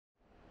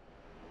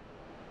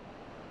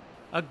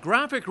A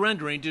graphic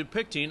rendering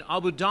depicting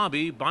Abu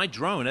Dhabi by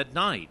drone at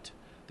night.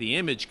 The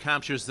image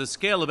captures the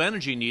scale of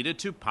energy needed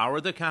to power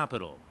the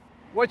capital.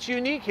 What's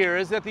unique here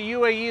is that the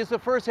UAE is the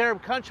first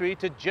Arab country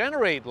to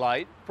generate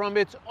light from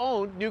its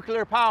own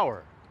nuclear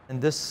power. In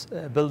this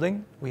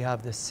building, we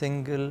have the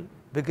single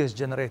biggest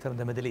generator in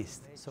the Middle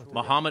East.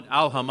 Mohammed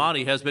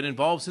Al-Hamadi has been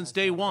involved since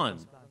day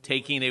one,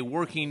 taking a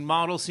working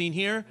model seen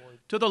here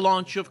to the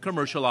launch of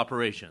commercial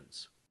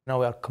operations. Now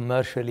we are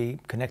commercially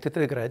connected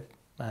to the grid,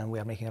 and we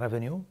are making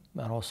revenue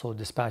and also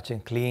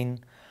dispatching clean,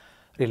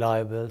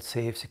 reliable,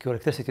 safe, secure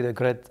electricity to the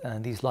grid.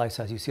 And these lights,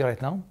 as you see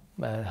right now,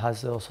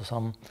 has also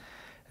some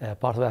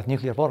part of that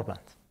nuclear power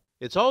plant.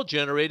 It's all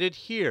generated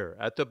here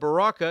at the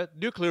Baraka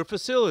nuclear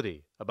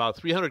facility, about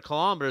 300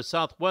 kilometers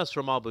southwest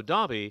from Abu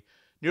Dhabi,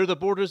 near the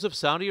borders of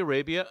Saudi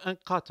Arabia and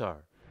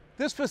Qatar.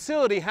 This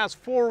facility has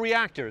 4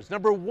 reactors.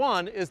 Number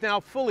 1 is now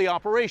fully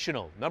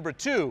operational. Number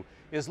 2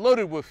 is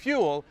loaded with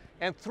fuel,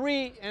 and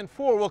 3 and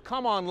 4 will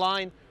come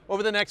online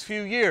over the next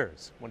few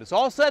years. When it's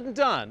all said and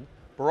done,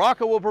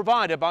 Baraka will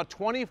provide about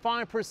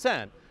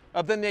 25%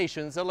 of the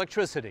nation's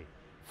electricity.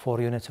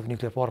 4 units of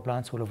nuclear power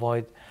plants will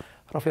avoid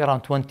roughly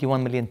around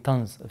 21 million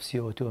tons of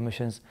CO2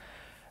 emissions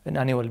on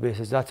an annual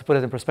basis. That's to put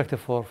it in perspective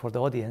for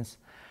the audience.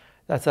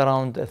 That's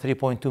around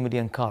 3.2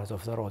 million cars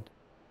off the road.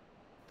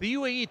 The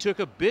UAE took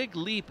a big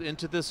leap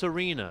into this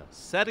arena,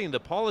 setting the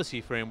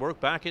policy framework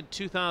back in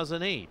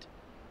 2008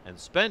 and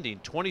spending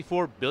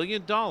 $24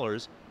 billion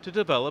to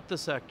develop the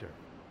sector.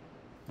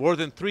 More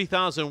than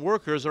 3,000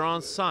 workers are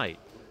on site.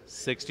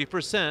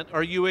 60%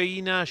 are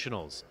UAE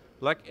nationals,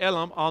 like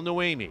Elam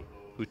Al-Nuaimi,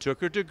 who took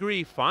her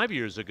degree 5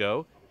 years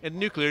ago in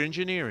nuclear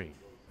engineering.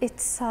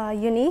 It's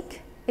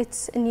unique,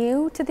 it's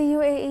new to the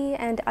UAE,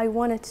 and I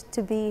wanted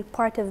to be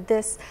part of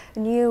this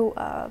new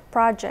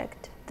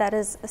project that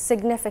is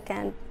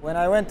significant. When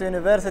I went to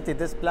university,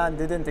 this plan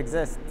didn't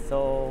exist.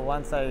 So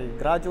once I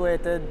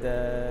graduated,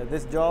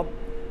 this job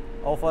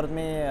offered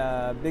me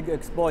a big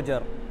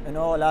exposure in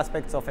all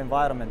aspects of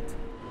environment.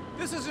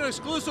 This is an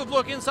exclusive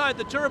look inside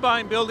the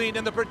turbine building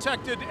in the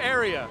protected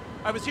area.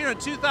 I was here in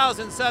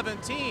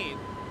 2017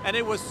 and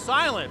it was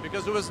silent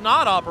because it was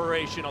not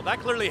operational.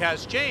 That clearly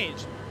has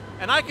changed.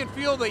 And I can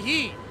feel the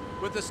heat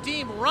with the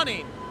steam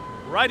running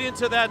right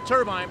into that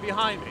turbine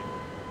behind me.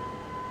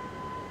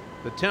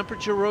 The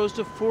temperature rose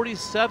to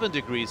 47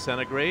 degrees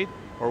centigrade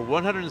or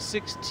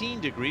 116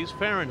 degrees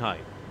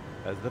Fahrenheit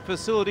as the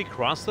facility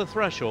crossed the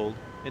threshold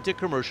into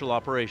commercial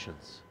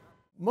operations.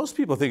 Most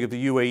people think of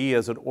the UAE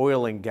as an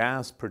oil and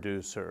gas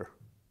producer,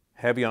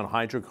 heavy on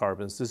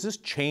hydrocarbons. Does this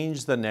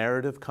change the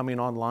narrative coming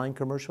online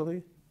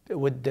commercially? I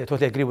would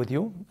totally agree with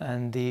you.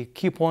 And the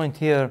key point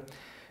here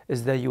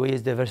is that UAE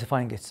is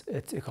diversifying its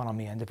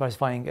economy and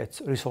diversifying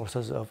its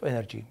resources of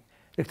energy.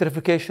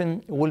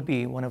 Electrification will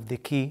be one of the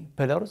key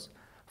pillars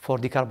for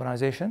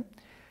decarbonization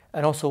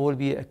and also will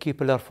be a key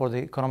pillar for the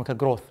economic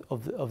growth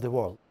of the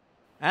world.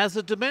 As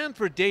the demand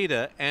for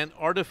data and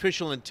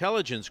artificial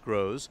intelligence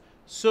grows,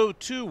 so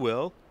too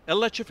will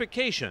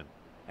electrification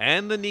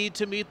and the need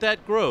to meet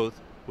that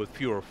growth with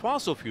fewer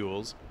fossil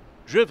fuels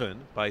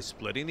driven by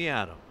splitting the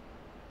atom.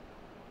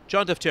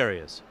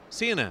 Dftérios,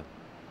 CNN,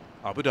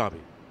 Abu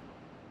Dhabi.